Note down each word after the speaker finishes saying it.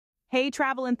Hey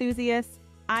travel enthusiasts,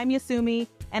 I'm Yasumi,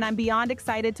 and I'm beyond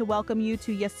excited to welcome you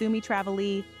to Yasumi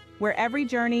Travelee, where every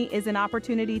journey is an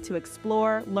opportunity to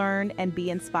explore, learn, and be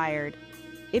inspired.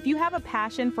 If you have a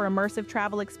passion for immersive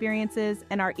travel experiences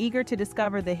and are eager to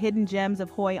discover the hidden gems of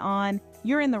Hoi An,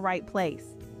 you're in the right place.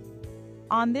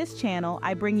 On this channel,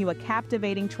 I bring you a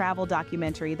captivating travel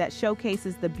documentary that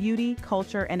showcases the beauty,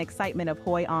 culture, and excitement of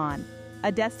Hoi An,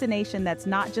 a destination that's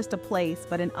not just a place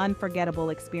but an unforgettable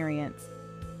experience.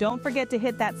 Don't forget to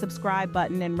hit that subscribe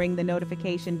button and ring the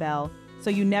notification bell so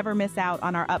you never miss out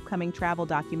on our upcoming travel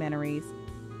documentaries.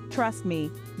 Trust me,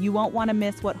 you won't want to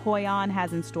miss what Hoi An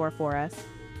has in store for us.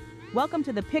 Welcome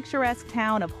to the picturesque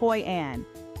town of Hoi An.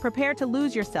 Prepare to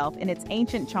lose yourself in its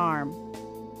ancient charm.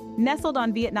 Nestled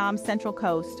on Vietnam's central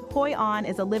coast, Hoi An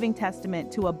is a living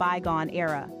testament to a bygone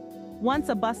era. Once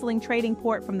a bustling trading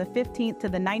port from the 15th to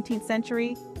the 19th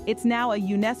century, it's now a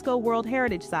UNESCO World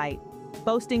Heritage Site,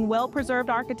 boasting well-preserved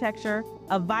architecture,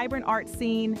 a vibrant art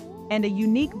scene, and a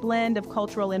unique blend of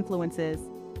cultural influences.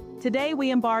 Today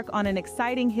we embark on an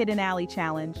exciting hidden alley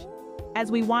challenge. As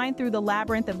we wind through the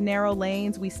labyrinth of narrow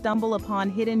lanes, we stumble upon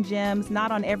hidden gems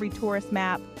not on every tourist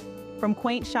map. From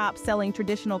quaint shops selling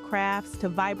traditional crafts to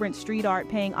vibrant street art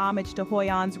paying homage to Hoi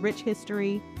An's rich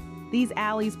history, these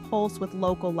alleys pulse with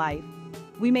local life.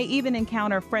 We may even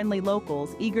encounter friendly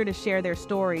locals eager to share their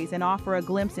stories and offer a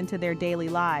glimpse into their daily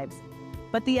lives.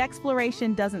 But the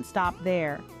exploration doesn't stop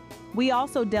there. We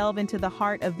also delve into the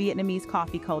heart of Vietnamese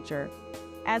coffee culture.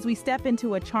 As we step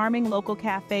into a charming local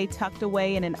cafe tucked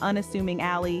away in an unassuming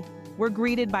alley, we're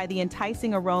greeted by the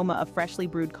enticing aroma of freshly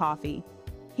brewed coffee.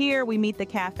 Here we meet the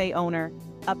cafe owner,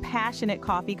 a passionate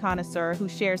coffee connoisseur who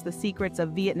shares the secrets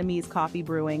of Vietnamese coffee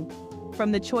brewing.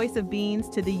 From the choice of beans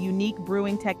to the unique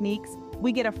brewing techniques,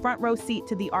 we get a front row seat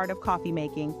to the art of coffee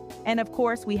making. And of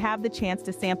course, we have the chance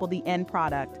to sample the end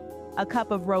product, a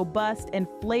cup of robust and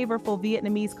flavorful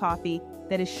Vietnamese coffee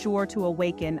that is sure to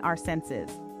awaken our senses.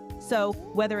 So,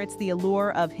 whether it's the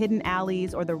allure of hidden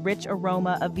alleys or the rich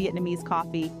aroma of Vietnamese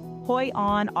coffee, Hoi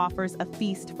An offers a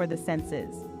feast for the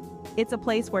senses. It's a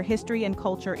place where history and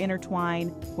culture intertwine,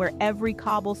 where every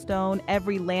cobblestone,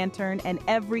 every lantern, and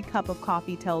every cup of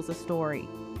coffee tells a story.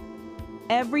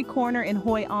 Every corner in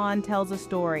Hoi An tells a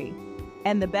story.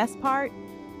 And the best part?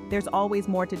 There's always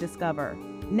more to discover.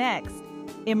 Next,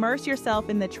 immerse yourself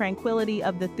in the tranquility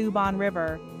of the Thu Bon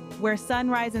River, where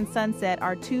sunrise and sunset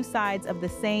are two sides of the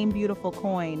same beautiful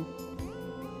coin.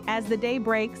 As the day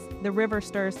breaks, the river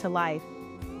stirs to life.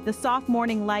 The soft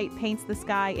morning light paints the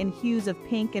sky in hues of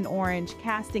pink and orange,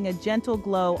 casting a gentle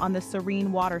glow on the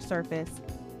serene water surface.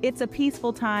 It's a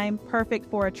peaceful time, perfect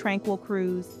for a tranquil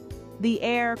cruise. The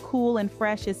air, cool and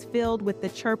fresh, is filled with the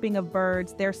chirping of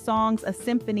birds, their songs a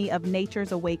symphony of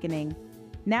nature's awakening.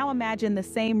 Now imagine the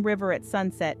same river at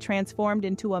sunset transformed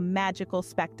into a magical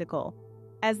spectacle.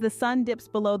 As the sun dips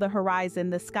below the horizon,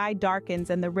 the sky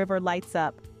darkens and the river lights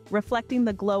up, reflecting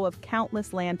the glow of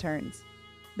countless lanterns.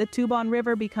 The Thu Bon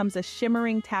River becomes a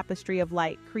shimmering tapestry of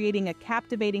light, creating a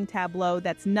captivating tableau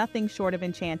that's nothing short of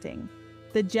enchanting.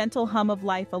 The gentle hum of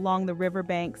life along the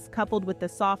riverbanks, coupled with the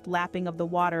soft lapping of the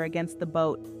water against the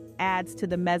boat, adds to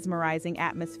the mesmerizing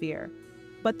atmosphere.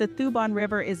 But the Thu Bon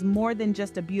River is more than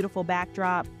just a beautiful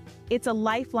backdrop. It's a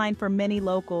lifeline for many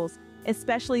locals,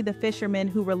 especially the fishermen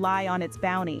who rely on its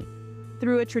bounty.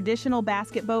 Through a traditional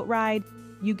basket boat ride,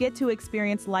 you get to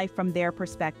experience life from their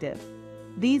perspective.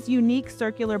 These unique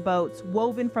circular boats,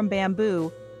 woven from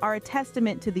bamboo, are a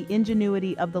testament to the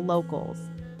ingenuity of the locals.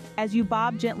 As you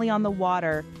bob gently on the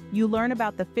water, you learn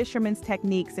about the fishermen's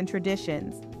techniques and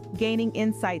traditions, gaining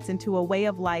insights into a way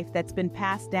of life that's been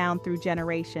passed down through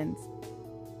generations.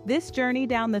 This journey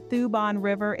down the Thu Bon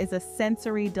River is a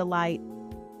sensory delight.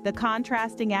 The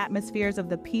contrasting atmospheres of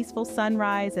the peaceful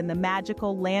sunrise and the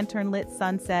magical lantern-lit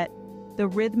sunset, the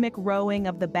rhythmic rowing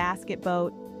of the basket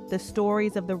boat, the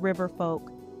stories of the river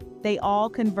folk, they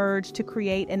all converge to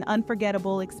create an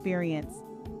unforgettable experience.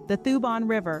 The Thu Bon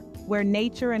River, where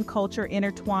nature and culture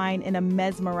intertwine in a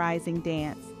mesmerizing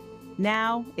dance.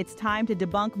 Now, it's time to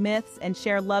debunk myths and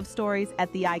share love stories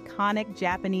at the iconic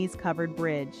Japanese covered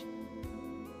bridge.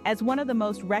 As one of the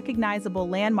most recognizable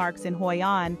landmarks in Hoi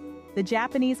An, the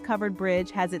Japanese covered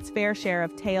bridge has its fair share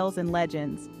of tales and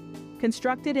legends.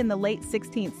 Constructed in the late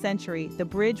 16th century, the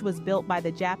bridge was built by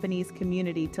the Japanese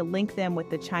community to link them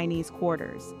with the Chinese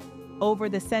quarters. Over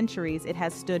the centuries, it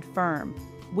has stood firm,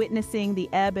 witnessing the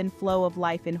ebb and flow of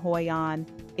life in Hoi An,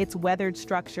 its weathered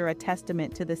structure a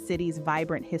testament to the city's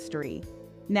vibrant history.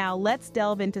 Now let's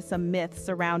delve into some myths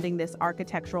surrounding this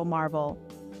architectural marvel.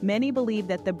 Many believe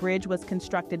that the bridge was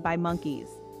constructed by monkeys.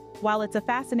 While it's a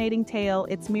fascinating tale,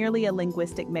 it's merely a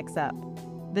linguistic mix-up.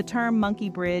 The term monkey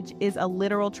bridge is a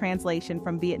literal translation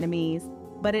from Vietnamese,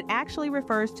 but it actually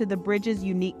refers to the bridge's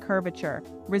unique curvature,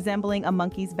 resembling a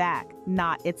monkey's back,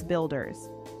 not its builders.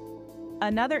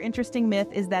 Another interesting myth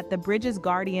is that the bridge's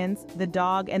guardians, the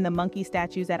dog and the monkey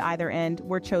statues at either end,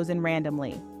 were chosen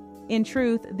randomly. In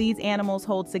truth, these animals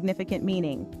hold significant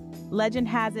meaning. Legend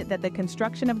has it that the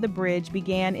construction of the bridge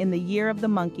began in the year of the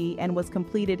monkey and was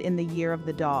completed in the year of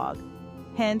the dog.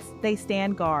 Hence, they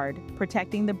stand guard,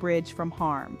 protecting the bridge from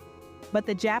harm. But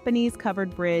the Japanese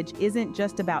covered bridge isn't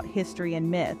just about history and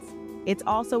myths. It's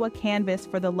also a canvas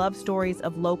for the love stories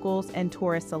of locals and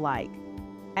tourists alike.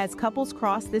 As couples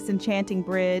cross this enchanting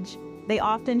bridge, they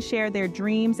often share their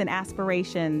dreams and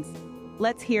aspirations.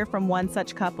 Let's hear from one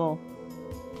such couple.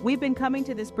 "We've been coming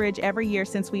to this bridge every year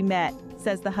since we met,"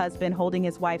 says the husband holding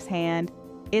his wife's hand.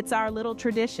 "It's our little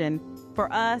tradition.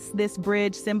 For us, this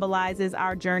bridge symbolizes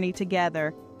our journey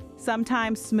together.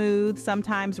 Sometimes smooth,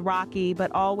 sometimes rocky,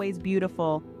 but always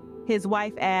beautiful." His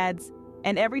wife adds,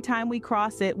 "And every time we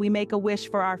cross it, we make a wish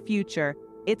for our future.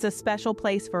 It's a special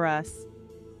place for us."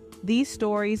 These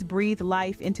stories breathe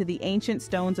life into the ancient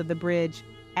stones of the bridge,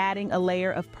 adding a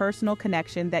layer of personal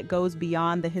connection that goes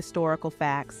beyond the historical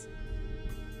facts.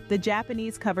 The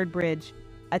Japanese covered bridge,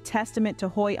 a testament to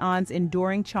Hoi An's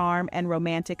enduring charm and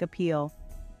romantic appeal.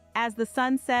 As the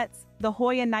sun sets, the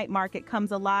Hoi An night market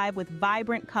comes alive with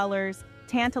vibrant colors,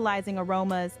 tantalizing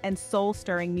aromas, and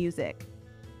soul-stirring music.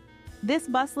 This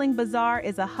bustling bazaar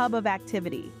is a hub of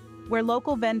activity, where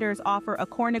local vendors offer a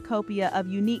cornucopia of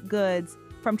unique goods,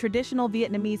 from traditional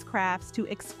Vietnamese crafts to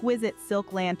exquisite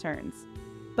silk lanterns.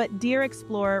 But dear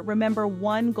explorer, remember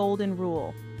one golden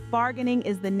rule: bargaining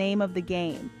is the name of the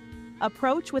game.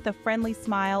 Approach with a friendly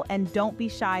smile and don't be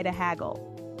shy to haggle.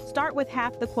 Start with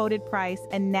half the quoted price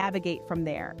and navigate from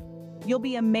there. You'll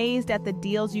be amazed at the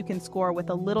deals you can score with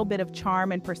a little bit of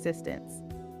charm and persistence.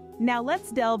 Now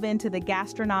let's delve into the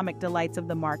gastronomic delights of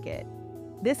the market.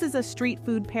 This is a street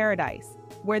food paradise,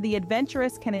 where the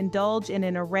adventurous can indulge in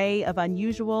an array of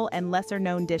unusual and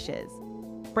lesser-known dishes.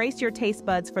 Brace your taste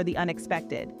buds for the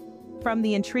unexpected. From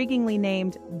the intriguingly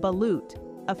named balut,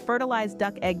 a fertilized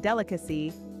duck egg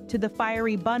delicacy, to the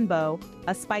fiery bunbo,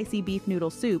 a spicy beef noodle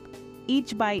soup,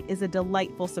 each bite is a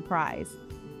delightful surprise.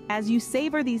 As you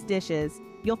savor these dishes,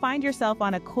 you'll find yourself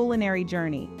on a culinary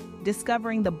journey,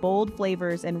 discovering the bold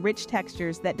flavors and rich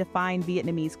textures that define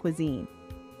Vietnamese cuisine.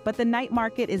 But the night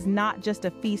market is not just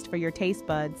a feast for your taste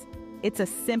buds, it's a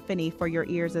symphony for your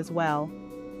ears as well.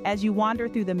 As you wander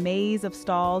through the maze of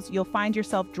stalls, you'll find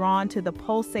yourself drawn to the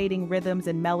pulsating rhythms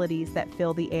and melodies that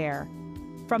fill the air.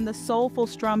 From the soulful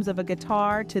strums of a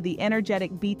guitar to the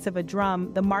energetic beats of a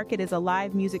drum, the market is a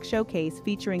live music showcase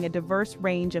featuring a diverse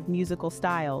range of musical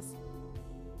styles.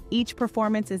 Each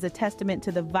performance is a testament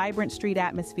to the vibrant street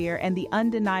atmosphere and the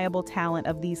undeniable talent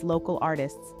of these local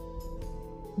artists.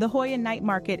 The Hoi An night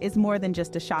market is more than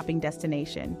just a shopping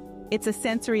destination. It's a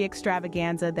sensory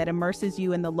extravaganza that immerses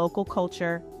you in the local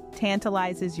culture,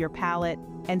 tantalizes your palate,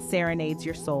 and serenades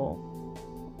your soul.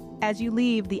 As you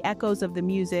leave, the echoes of the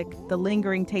music, the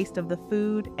lingering taste of the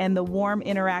food, and the warm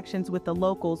interactions with the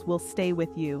locals will stay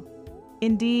with you.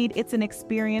 Indeed, it's an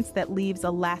experience that leaves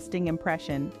a lasting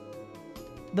impression.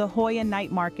 The Hoi An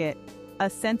night market, a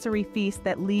sensory feast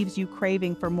that leaves you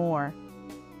craving for more.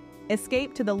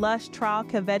 Escape to the lush Tra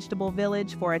Ca vegetable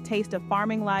village for a taste of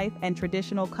farming life and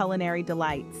traditional culinary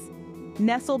delights.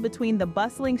 Nestled between the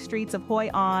bustling streets of Hoi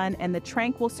An and the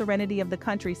tranquil serenity of the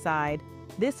countryside,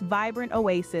 this vibrant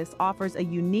oasis offers a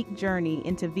unique journey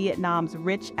into Vietnam's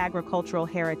rich agricultural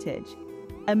heritage.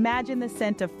 Imagine the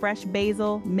scent of fresh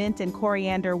basil, mint, and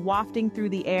coriander wafting through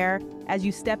the air as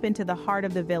you step into the heart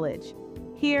of the village.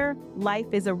 Here, life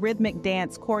is a rhythmic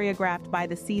dance choreographed by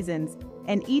the seasons,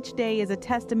 and each day is a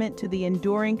testament to the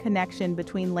enduring connection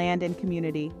between land and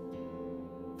community.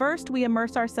 First, we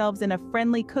immerse ourselves in a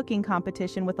friendly cooking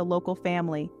competition with a local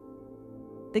family.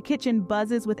 The kitchen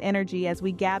buzzes with energy as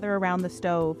we gather around the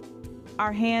stove,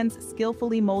 our hands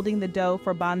skillfully molding the dough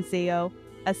for banh xeo,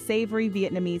 a savory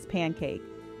Vietnamese pancake.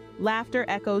 Laughter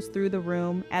echoes through the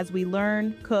room as we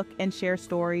learn, cook, and share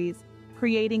stories,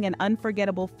 creating an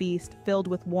unforgettable feast filled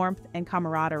with warmth and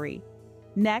camaraderie.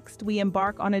 Next, we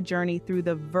embark on a journey through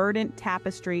the verdant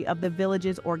tapestry of the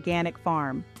village's organic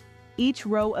farm. Each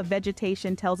row of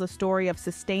vegetation tells a story of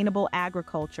sustainable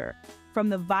agriculture, from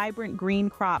the vibrant green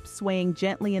crops swaying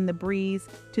gently in the breeze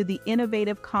to the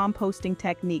innovative composting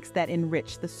techniques that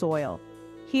enrich the soil.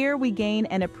 Here we gain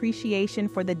an appreciation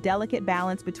for the delicate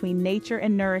balance between nature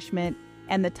and nourishment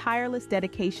and the tireless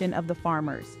dedication of the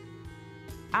farmers.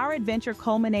 Our adventure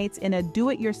culminates in a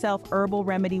do-it-yourself herbal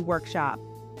remedy workshop.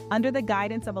 Under the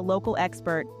guidance of a local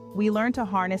expert, we learn to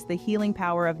harness the healing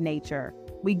power of nature,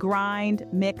 We grind,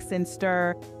 mix, and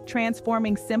stir,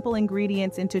 transforming simple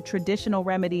ingredients into traditional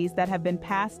remedies that have been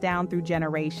passed down through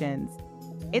generations.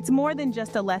 It's more than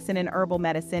just a lesson in herbal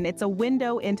medicine, it's a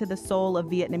window into the soul of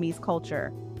Vietnamese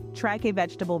culture. Trike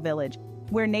Vegetable Village,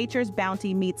 where nature's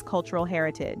bounty meets cultural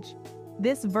heritage.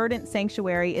 This verdant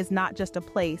sanctuary is not just a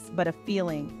place, but a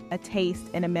feeling, a taste,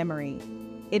 and a memory.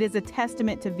 It is a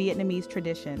testament to Vietnamese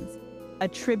traditions, a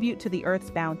tribute to the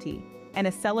earth's bounty, and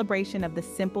a celebration of the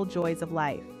simple joys of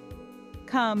life.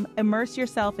 Come, immerse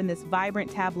yourself in this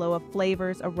vibrant tableau of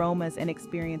flavors, aromas, and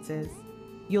experiences.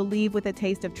 You'll leave with a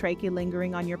taste of trachea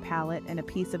lingering on your palate and a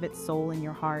piece of its soul in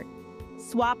your heart.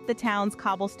 Swap the town's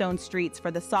cobblestone streets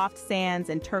for the soft sands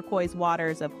and turquoise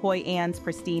waters of Hoi An's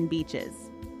pristine beaches.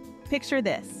 Picture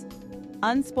this: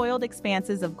 unspoiled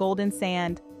expanses of golden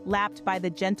sand lapped by the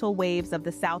gentle waves of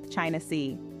the South China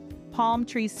Sea. Palm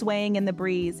trees swaying in the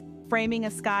breeze, framing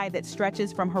a sky that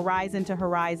stretches from horizon to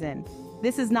horizon.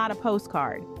 This is not a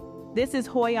postcard. This is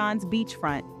Hoi An's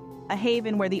beachfront, a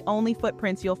haven where the only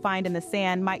footprints you'll find in the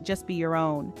sand might just be your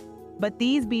own. But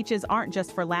these beaches aren't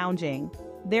just for lounging.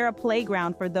 They're a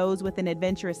playground for those with an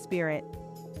adventurous spirit.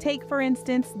 Take, for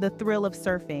instance, the thrill of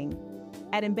surfing.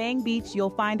 At Mbang Beach, you'll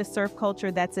find a surf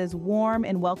culture that's as warm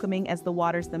and welcoming as the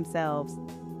waters themselves.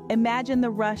 Imagine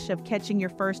the rush of catching your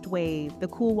first wave, the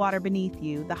cool water beneath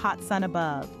you, the hot sun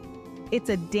above. It's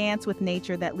a dance with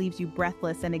nature that leaves you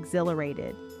breathless and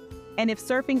exhilarated. And if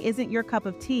surfing isn't your cup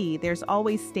of tea, there's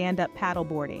always stand-up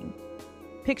paddleboarding.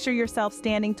 Picture yourself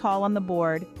standing tall on the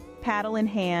board, paddle in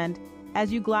hand,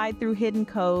 as you glide through hidden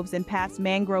coves and past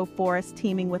mangrove forests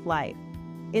teeming with life.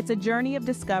 It's a journey of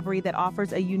discovery that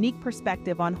offers a unique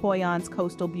perspective on Hoi An's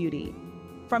coastal beauty.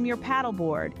 From your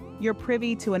paddleboard, you're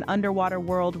privy to an underwater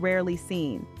world rarely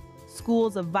seen.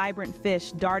 Schools of vibrant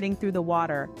fish darting through the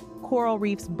water, coral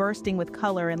reefs bursting with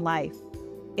color and life.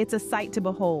 It's a sight to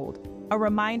behold, a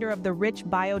reminder of the rich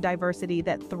biodiversity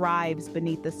that thrives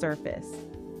beneath the surface.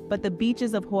 But the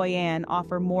beaches of Hoi An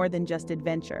offer more than just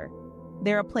adventure.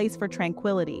 They're a place for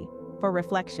tranquility, for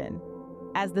reflection.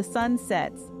 As the sun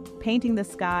sets, painting the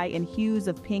sky in hues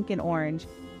of pink and orange,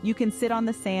 you can sit on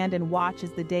the sand and watch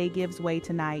as the day gives way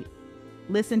to night.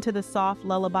 Listen to the soft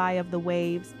lullaby of the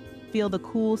waves, feel the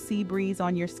cool sea breeze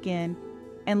on your skin,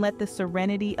 and let the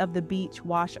serenity of the beach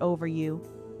wash over you.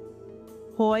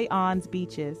 Hoi An's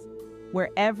beaches, where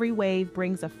every wave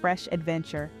brings a fresh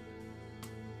adventure.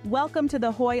 Welcome to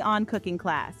the Hoi An cooking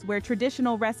class, where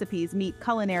traditional recipes meet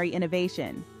culinary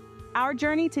innovation. Our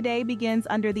journey today begins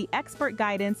under the expert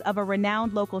guidance of a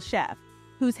renowned local chef,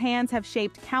 whose hands have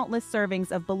shaped countless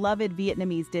servings of beloved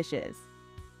Vietnamese dishes.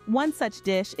 One such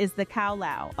dish is the Khao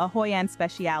Lao, a Hoi An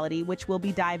specialty which we'll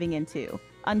be diving into,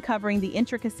 uncovering the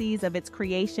intricacies of its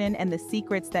creation and the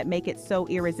secrets that make it so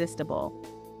irresistible.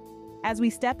 As we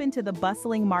step into the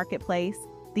bustling marketplace,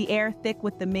 the air thick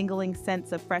with the mingling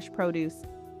scents of fresh produce,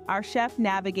 our chef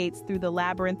navigates through the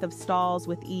labyrinth of stalls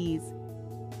with ease.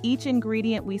 Each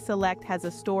ingredient we select has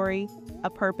a story, a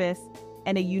purpose,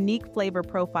 and a unique flavor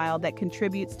profile that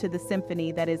contributes to the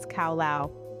symphony that is Khao Lao.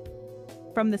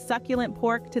 From the succulent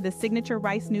pork to the signature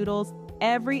rice noodles,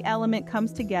 every element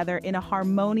comes together in a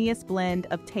harmonious blend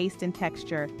of taste and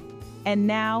texture. And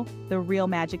now, the real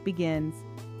magic begins.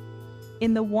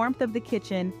 In the warmth of the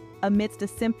kitchen, amidst a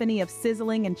symphony of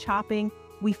sizzling and chopping,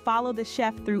 we follow the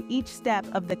chef through each step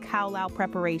of the Khao Lao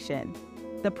preparation.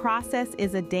 The process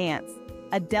is a dance,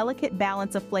 a delicate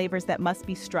balance of flavors that must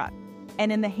be struck.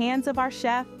 And in the hands of our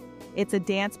chef, it's a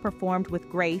dance performed with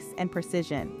grace and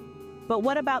precision. But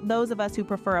what about those of us who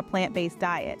prefer a plant-based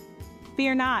diet?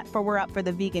 Fear not, for we're up for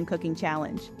the vegan cooking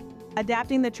challenge.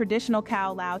 Adapting the traditional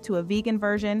Khao Lao to a vegan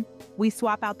version, we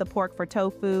swap out the pork for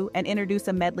tofu and introduce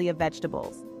a medley of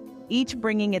vegetables, each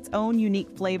bringing its own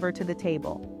unique flavor to the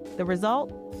table. The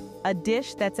result? A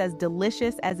dish that's as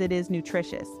delicious as it is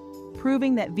nutritious,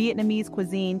 proving that Vietnamese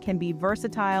cuisine can be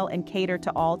versatile and cater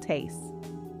to all tastes.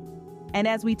 And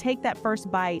as we take that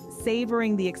first bite,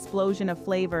 savoring the explosion of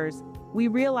flavors, we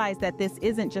realize that this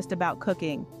isn't just about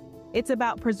cooking. It's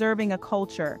about preserving a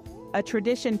culture, a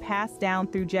tradition passed down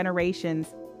through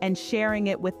generations, and sharing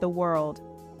it with the world.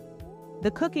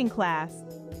 The cooking class,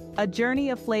 a journey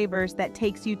of flavors that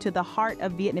takes you to the heart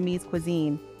of Vietnamese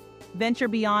cuisine. Venture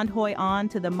beyond Hoi An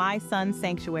to the My Son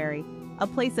Sanctuary, a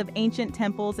place of ancient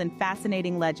temples and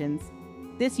fascinating legends.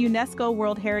 This UNESCO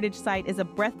World Heritage Site is a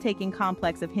breathtaking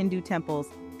complex of Hindu temples,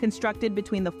 constructed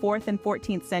between the 4th and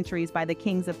 14th centuries by the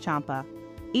kings of Champa.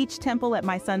 Each temple at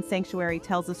My Son Sanctuary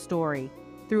tells a story,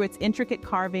 through its intricate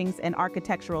carvings and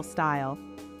architectural style.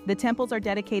 The temples are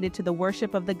dedicated to the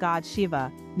worship of the god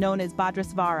Shiva, known as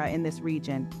Bhadrasvara in this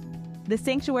region. The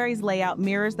sanctuary's layout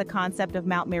mirrors the concept of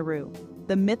Mount Meru,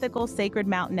 the mythical sacred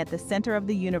mountain at the center of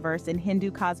the universe in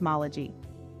Hindu cosmology.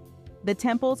 The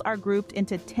temples are grouped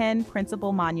into 10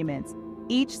 principal monuments,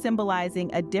 each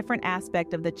symbolizing a different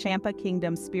aspect of the Champa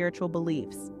kingdom's spiritual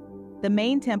beliefs. The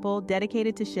main temple,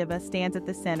 dedicated to Shiva, stands at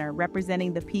the center,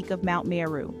 representing the peak of Mount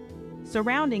Meru.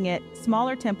 Surrounding it,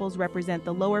 smaller temples represent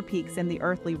the lower peaks in the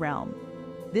earthly realm.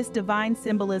 This divine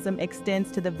symbolism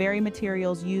extends to the very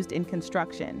materials used in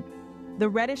construction. The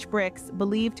reddish bricks,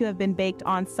 believed to have been baked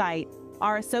on site,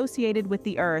 are associated with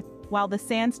the earth, while the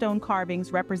sandstone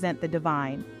carvings represent the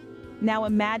divine. Now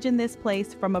imagine this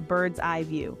place from a bird's eye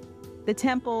view. The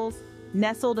temples,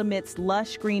 nestled amidst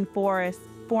lush green forests,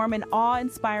 form an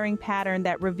awe-inspiring pattern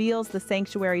that reveals the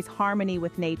sanctuary's harmony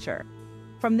with nature.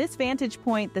 From this vantage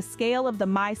point, the scale of the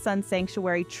My Sun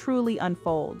Sanctuary truly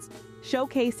unfolds,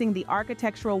 showcasing the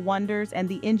architectural wonders and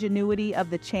the ingenuity of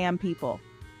the Cham people.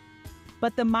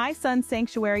 But the My Sun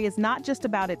Sanctuary is not just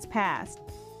about its past.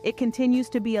 It continues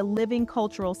to be a living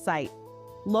cultural site.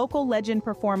 Local legend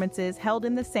performances held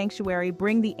in the sanctuary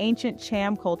bring the ancient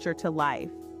Cham culture to life.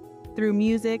 Through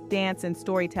music, dance, and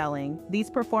storytelling, these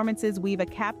performances weave a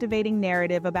captivating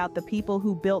narrative about the people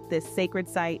who built this sacred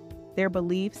site, their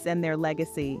beliefs, and their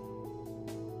legacy.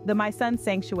 The My Sun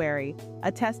Sanctuary,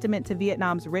 a testament to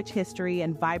Vietnam's rich history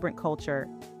and vibrant culture.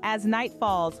 As night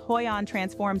falls, Hoi An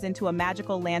transforms into a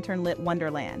magical lantern-lit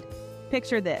wonderland.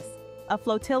 Picture this: a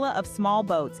flotilla of small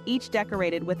boats, each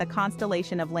decorated with a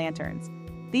constellation of lanterns.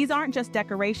 These aren't just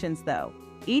decorations, though.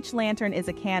 Each lantern is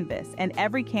a canvas, and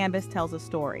every canvas tells a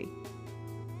story.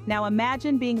 Now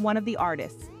imagine being one of the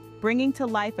artists, bringing to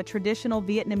life a traditional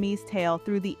Vietnamese tale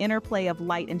through the interplay of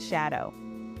light and shadow.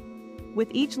 With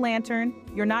each lantern,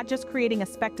 you're not just creating a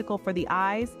spectacle for the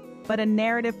eyes, but a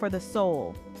narrative for the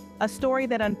soul, a story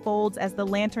that unfolds as the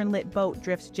lantern-lit boat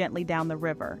drifts gently down the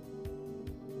river.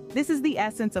 This is the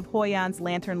essence of Hoi An's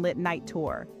lantern-lit night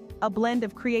tour, a blend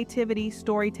of creativity,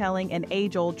 storytelling, and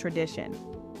age-old tradition.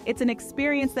 It's an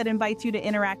experience that invites you to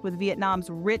interact with Vietnam's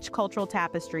rich cultural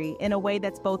tapestry in a way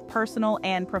that's both personal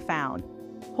and profound.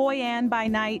 Hoi An by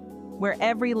night, where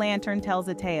every lantern tells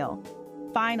a tale.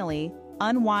 Finally,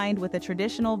 unwind with a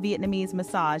traditional Vietnamese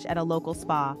massage at a local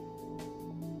spa.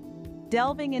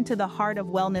 Delving into the heart of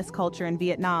wellness culture in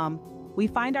Vietnam, we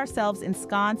find ourselves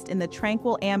ensconced in the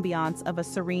tranquil ambiance of a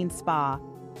Serene spa.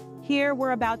 Here,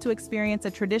 we're about to experience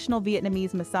a traditional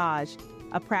Vietnamese massage,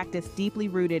 a practice deeply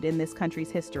rooted in this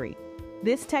country's history.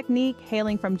 This technique,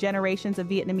 hailing from generations of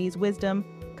Vietnamese wisdom,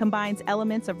 combines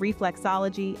elements of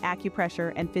reflexology,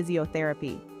 acupressure, and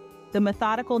physiotherapy. The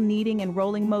methodical kneading and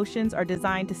rolling motions are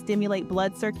designed to stimulate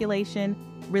blood circulation,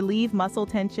 relieve muscle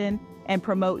tension, and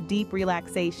promote deep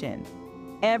relaxation.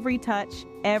 Every touch,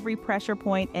 every pressure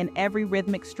point, and every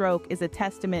rhythmic stroke is a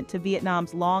testament to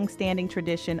Vietnam's long-standing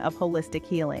tradition of holistic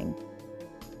healing.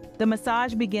 The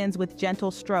massage begins with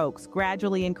gentle strokes,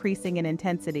 gradually increasing in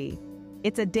intensity.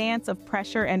 It's a dance of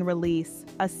pressure and release,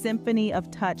 a symphony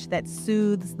of touch that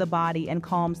soothes the body and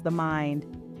calms the mind.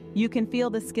 You can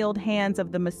feel the skilled hands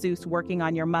of the masseuse working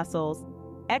on your muscles,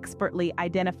 expertly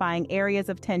identifying areas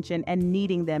of tension and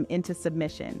kneading them into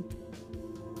submission.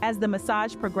 As the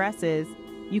massage progresses,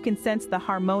 you can sense the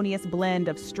harmonious blend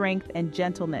of strength and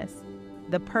gentleness,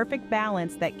 the perfect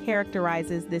balance that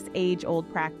characterizes this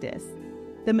age-old practice.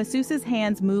 The masseuse's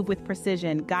hands move with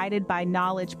precision, guided by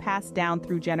knowledge passed down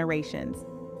through generations.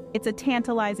 It's a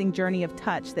tantalizing journey of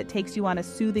touch that takes you on a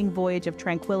soothing voyage of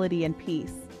tranquility and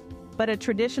peace. But a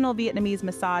traditional Vietnamese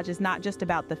massage is not just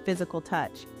about the physical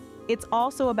touch. It's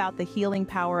also about the healing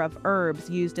power of herbs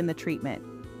used in the treatment.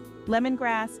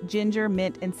 Lemongrass, ginger,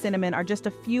 mint, and cinnamon are just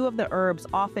a few of the herbs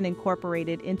often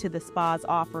incorporated into the spa's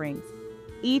offerings.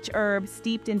 Each herb,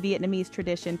 steeped in Vietnamese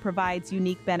tradition, provides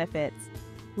unique benefits.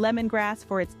 Lemongrass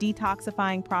for its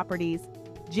detoxifying properties,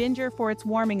 ginger for its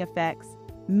warming effects,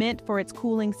 mint for its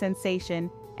cooling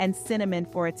sensation, and cinnamon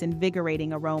for its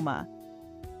invigorating aroma.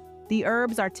 The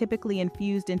herbs are typically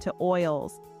infused into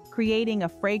oils, creating a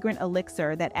fragrant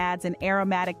elixir that adds an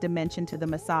aromatic dimension to the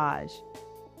massage.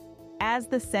 As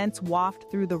the scents waft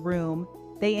through the room,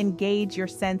 they engage your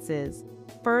senses,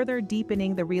 further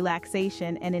deepening the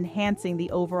relaxation and enhancing the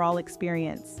overall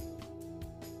experience.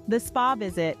 The spa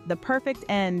visit, the perfect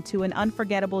end to an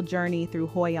unforgettable journey through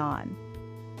Hoi An.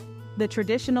 The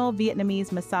traditional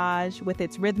Vietnamese massage, with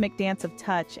its rhythmic dance of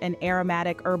touch and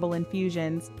aromatic herbal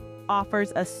infusions,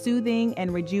 offers a soothing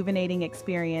and rejuvenating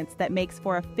experience that makes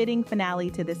for a fitting finale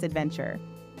to this adventure.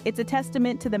 It's a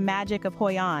testament to the magic of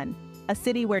Hoi An, a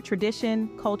city where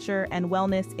tradition, culture, and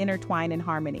wellness intertwine in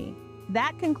harmony.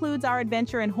 That concludes our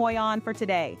adventure in Hoi An for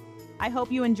today. I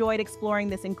hope you enjoyed exploring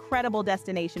this incredible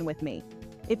destination with me.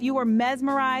 If you were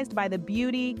mesmerized by the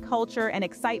beauty, culture, and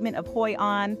excitement of Hoi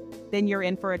An, then you're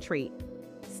in for a treat.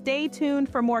 Stay tuned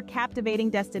for more captivating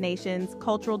destinations,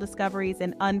 cultural discoveries,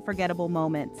 and unforgettable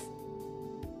moments.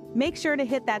 Make sure to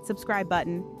hit that subscribe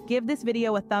button, give this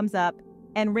video a thumbs up,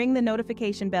 and ring the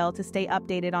notification bell to stay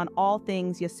updated on all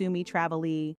things Yasumi Travel-y.